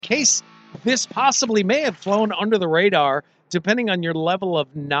case this possibly may have flown under the radar, depending on your level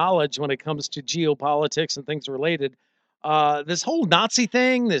of knowledge when it comes to geopolitics and things related. This whole Nazi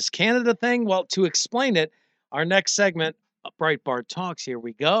thing, this Canada thing, well, to explain it, our next segment, Breitbart Talks, here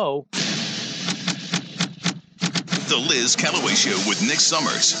we go. The Liz Callaway Show with Nick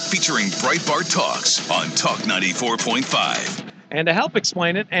Summers, featuring Breitbart Talks on Talk 94.5. And to help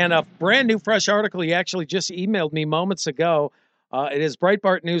explain it, and a brand new fresh article he actually just emailed me moments ago, it is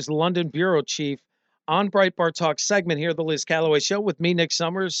Breitbart News London Bureau Chief on Breitbart Talk segment here, the Liz Callaway Show with me, Nick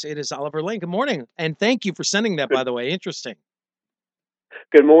Summers. It is Oliver Lane. Good morning, and thank you for sending that, by the way. Interesting.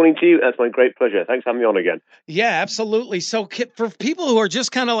 Good morning to you. That's my great pleasure. Thanks for having me on again. Yeah, absolutely. So for people who are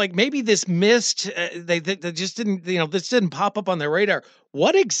just kind of like, maybe this missed, they just didn't, this didn't pop up on their radar.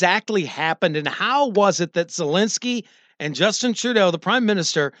 What exactly happened, and how was it that Zelensky and Justin Trudeau, the prime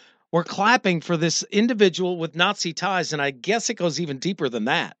minister, were clapping for this individual with Nazi ties? And I guess it goes even deeper than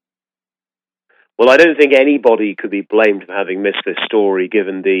that. Well, I don't think anybody could be blamed for having missed this story,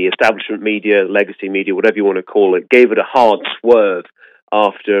 given the establishment media, legacy media, whatever you want to call it, gave it a hard swerve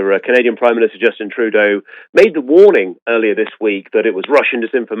after Canadian Prime Minister Justin Trudeau made the warning earlier this week that it was Russian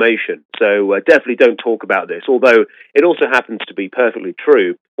disinformation. So definitely don't talk about this, although it also happens to be perfectly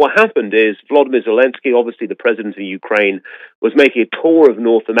true. What happened is Volodymyr Zelensky, obviously the president of Ukraine, was making a tour of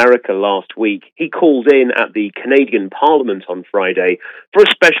North America last week. He called in at the Canadian Parliament on Friday for a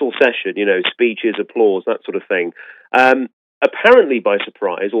special session, speeches, applause, that sort of thing. Apparently by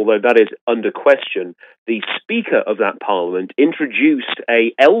surprise, although that is under question, the Speaker of that Parliament introduced an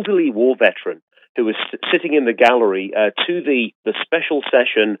elderly war veteran who was sitting in the gallery to the special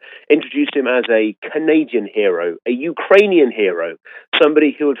session, introduced him as a Canadian hero, a Ukrainian hero,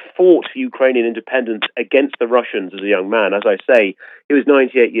 somebody who had fought for Ukrainian independence against the Russians as a young man. As I say, he was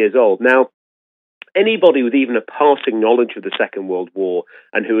 98 years old. Now, anybody with even a passing knowledge of the Second World War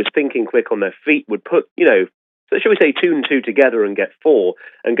and who was thinking quick on their feet would put, so shall we say 2 and 2 together and get 4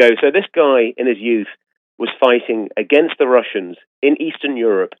 and go, so this guy in his youth was fighting against the Russians in Eastern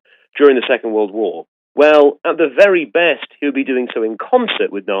Europe during the Second World War. Well, at the very best, he would be doing so in concert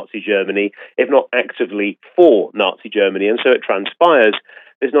with Nazi Germany, if not actively for Nazi Germany. And so it transpires,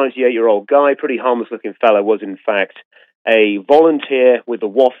 this 98-year-old guy, pretty harmless-looking fellow, was in fact a volunteer with the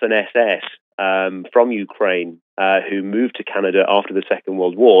Waffen-SS from Ukraine who moved to Canada after the Second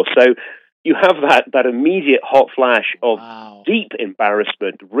World War. So you have that immediate hot flash of deep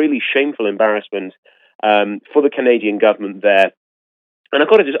embarrassment, really shameful embarrassment for the Canadian government there. And I've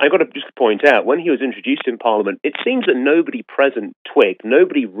got to just point out, when he was introduced in Parliament, it seems that nobody present twigged,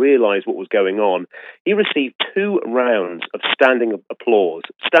 nobody realised what was going on. He received 2 rounds of standing applause,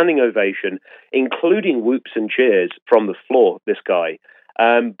 standing ovation, including whoops and cheers from the floor, this guy.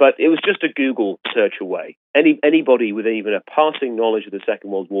 But it was just a Google search away. Anybody with even a passing knowledge of the Second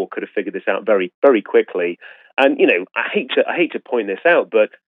World War could have figured this out very, very quickly. And I hate to point this out, but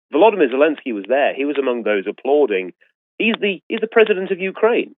Volodymyr Zelensky was there. He was among those applauding. He's the president of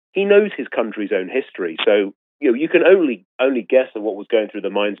Ukraine. He knows his country's own history. So you can only guess at what was going through the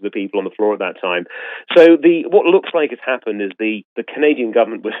minds of the people on the floor at that time. So what looks like has happened is the Canadian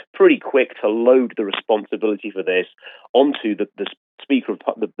government was pretty quick to load the responsibility for this onto the Speaker of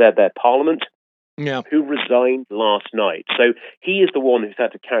their Parliament, who resigned last night. So he is the one who's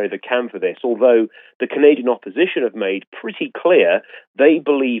had to carry the can for this, although the Canadian opposition have made pretty clear they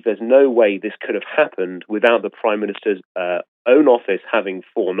believe there's no way this could have happened without the Prime Minister's own office having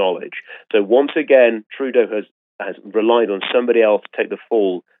foreknowledge. So once again, Trudeau has relied on somebody else to take the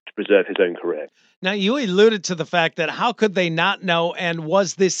fall to preserve his own career. Now, you alluded to the fact that how could they not know, and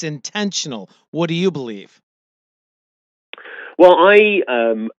was this intentional? What do you believe? Well, I,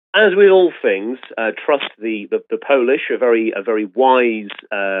 as with all things, trust the Polish, a very wise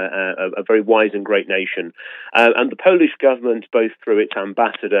and great nation, and the Polish government, both through its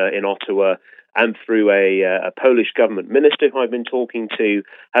ambassador in Ottawa and through a Polish government minister who I've been talking to,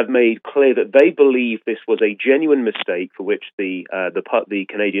 have made clear that they believe this was a genuine mistake for which the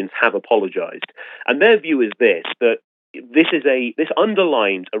Canadians have apologized. And their view is this: that this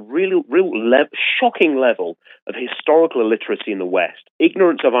underlines a real shocking level of historical illiteracy in the West,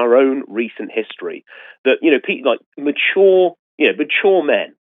 ignorance of our own recent history. That people like mature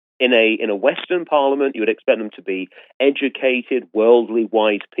men in a Western Parliament, you would expect them to be educated, worldly,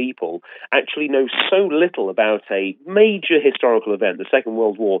 wise people, actually know so little about a major historical event, the Second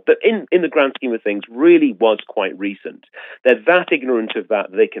World War, that in the grand scheme of things really was quite recent. They're that ignorant of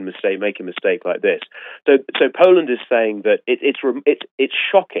that they can make a mistake like this. So Poland is saying that it's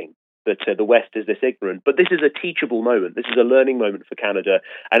shocking that the West is this ignorant, but this is a teachable moment. This is a learning moment for Canada,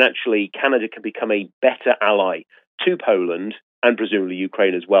 and actually Canada can become a better ally to Poland and presumably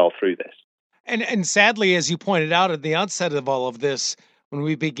Ukraine as well through this. And sadly, as you pointed out at the outset of all of this, when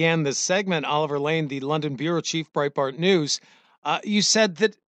we began this segment, Oliver Lane, the London bureau chief, Breitbart News, you said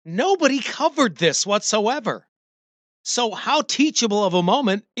that nobody covered this whatsoever. So how teachable of a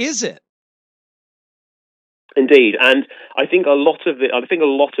moment is it? Indeed, and I think a lot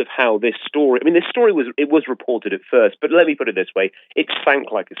of how this story. I mean, this story was reported at first, but let me put it this way: it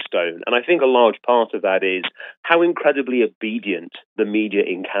sank like a stone. And I think a large part of that is how incredibly obedient the media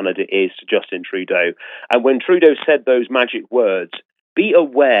in Canada is to Justin Trudeau. And when Trudeau said those magic words, "Be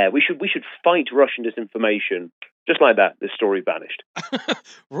aware, we should fight Russian disinformation," just like that, this story vanished.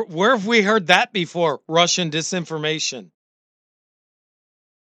 Where have we heard that before? Russian disinformation.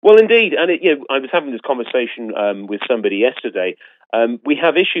 Well, indeed, and I was having this conversation with somebody yesterday. We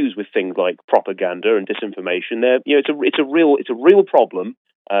have issues with things like propaganda and disinformation. It's a real problem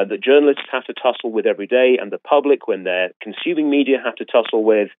that journalists have to tussle with every day, and the public, when they're consuming media, have to tussle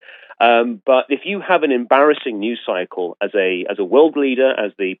with. But if you have an embarrassing news cycle as a world leader,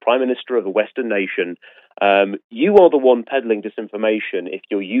 as the prime minister of a Western nation, you are the one peddling disinformation if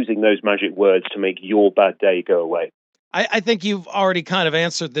you're using those magic words to make your bad day go away. I think you've already kind of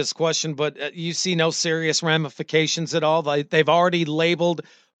answered this question, but you see no serious ramifications at all. They've already labeled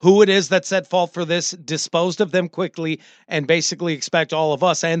who it is that's at fault for this, disposed of them quickly, and basically expect all of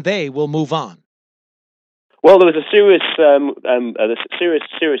us and they will move on. Well, there was a serious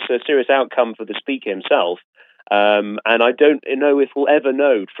outcome for the speaker himself, and I don't know if we'll ever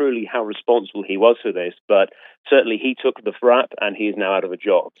know truly how responsible he was for this. But certainly, he took the frap, and he is now out of a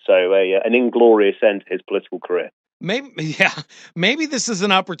job. So, an inglorious end to his political career. Maybe this is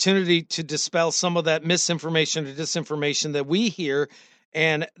an opportunity to dispel some of that misinformation or disinformation that we hear,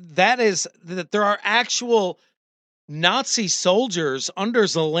 and that is that there are actual Nazi soldiers under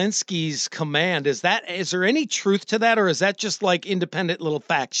Zelensky's command. Is there any truth to that, or is that just like independent little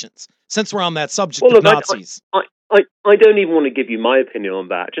factions? Since we're on that subject Well, of look, Nazis. I don't even want to give you my opinion on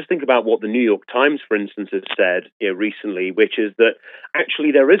that. Just think about what the New York Times, for instance, has said recently, which is that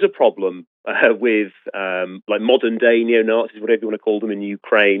actually there is a problem with like modern day neo-Nazis, whatever you want to call them, in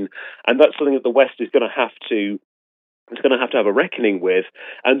Ukraine, and that's something that the West is going to have to have a reckoning with.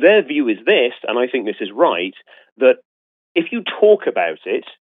 And their view is this, and I think this is right, that if you talk about it,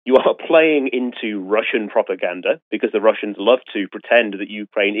 you are playing into Russian propaganda, because the Russians love to pretend that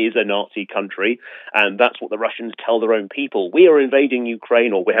Ukraine is a Nazi country, and that's what the Russians tell their own people. We are invading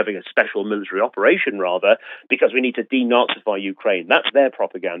Ukraine, or we're having a special military operation, rather, because we need to denazify Ukraine. That's their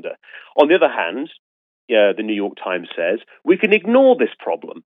propaganda. On the other hand, the New York Times says, we can ignore this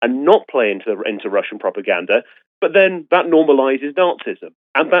problem and not play into Russian propaganda, but then that normalizes Nazism,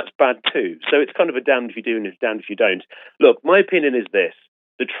 and that's bad too. So it's kind of a damned if you do and it's damned if you don't. Look, my opinion is this.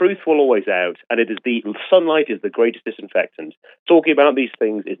 The truth will always out, and sunlight is the greatest disinfectant. Talking about these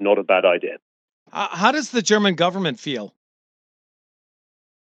things is not a bad idea. How does the German government feel?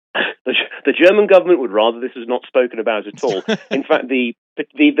 The German government would rather this was not spoken about at all. In fact, the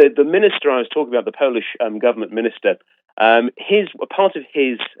minister I was talking about, the Polish government minister, part of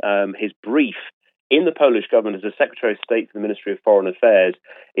his brief in the Polish government as the Secretary of State for the Ministry of Foreign Affairs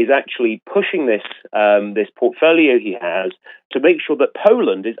is actually pushing this portfolio he has to make sure that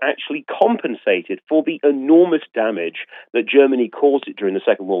Poland is actually compensated for the enormous damage that Germany caused it during the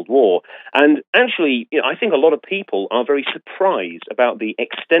Second World War. And actually, I think a lot of people are very surprised about the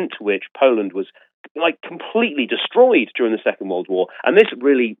extent to which Poland was completely destroyed during the Second World War. And this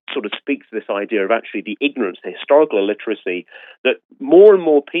really sort of speaks to this idea of actually the ignorance, the historical illiteracy, that more and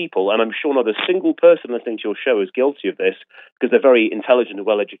more people, and I'm sure not a single person listening to your show is guilty of this, because they're very intelligent and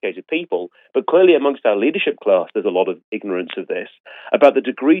well-educated people, but clearly amongst our leadership class there's a lot of ignorance of this, about the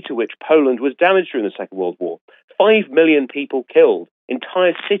degree to which Poland was damaged during the Second World War. 5 million people killed.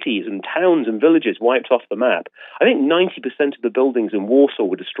 Entire cities and towns and villages wiped off the map. I think 90% of the buildings in Warsaw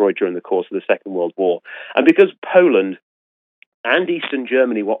were destroyed during the course of the Second World War. And because Poland and Eastern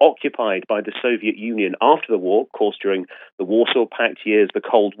Germany were occupied by the Soviet Union after the war, of course, during the Warsaw Pact years, the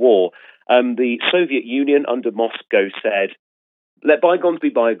Cold War, the Soviet Union under Moscow said, let bygones be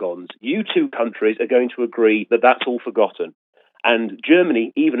bygones. You two countries are going to agree that that's all forgotten. And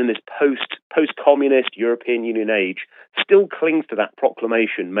Germany, even in this post-communist European Union age, still clings to that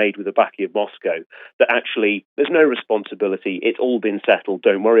proclamation made with the backing of Moscow that actually there's no responsibility, it's all been settled,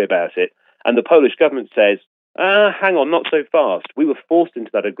 don't worry about it. And the Polish government says, hang on, not so fast. We were forced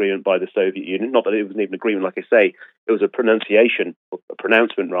into that agreement by the Soviet Union. Not that it wasn't even an agreement, like I say, it was a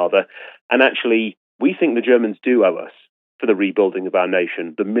pronouncement rather. And actually, we think the Germans do owe us for the rebuilding of our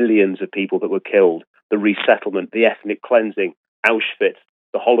nation, the millions of people that were killed, the resettlement, the ethnic cleansing, Auschwitz,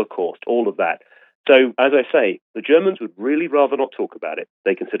 the Holocaust, all of that. So, as I say, the Germans would really rather not talk about it.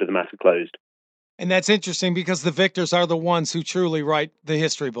 They consider the matter closed. And that's interesting because the victors are the ones who truly write the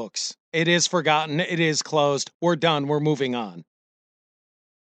history books. It is forgotten. It is closed. We're done. We're moving on.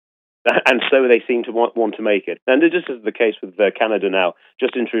 And so they seem to want to make it. And just as the case with Canada now,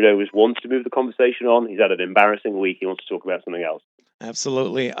 Justin Trudeau wants to move the conversation on. He's had an embarrassing week. He wants to talk about something else.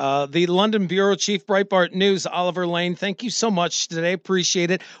 Absolutely. The London Bureau Chief, Breitbart News, Oliver Lane, thank you so much today.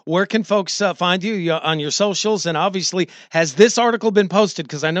 Appreciate it. Where can folks find you on your socials? And obviously, has this article been posted?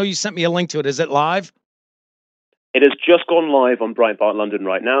 Because I know you sent me a link to it. Is it live? It has just gone live on Breitbart London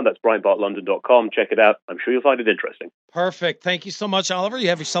right now. That's breitbartlondon.com. Check it out. I'm sure you'll find it interesting. Perfect. Thank you so much, Oliver. You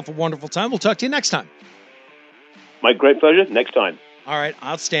have yourself a wonderful time. We'll talk to you next time. My great pleasure. Next time. All right,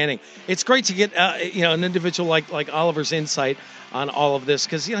 outstanding. It's great to get an individual like Oliver's insight on all of this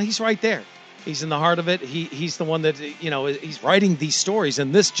because he's right there. He's in the heart of it. He's the one that he's writing these stories,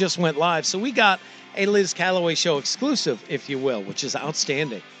 and this just went live. So we got a Liz Callaway Show exclusive, if you will, which is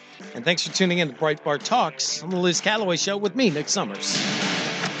outstanding. And thanks for tuning in to Breitbart Talks on the Liz Callaway Show with me, Nick Summers.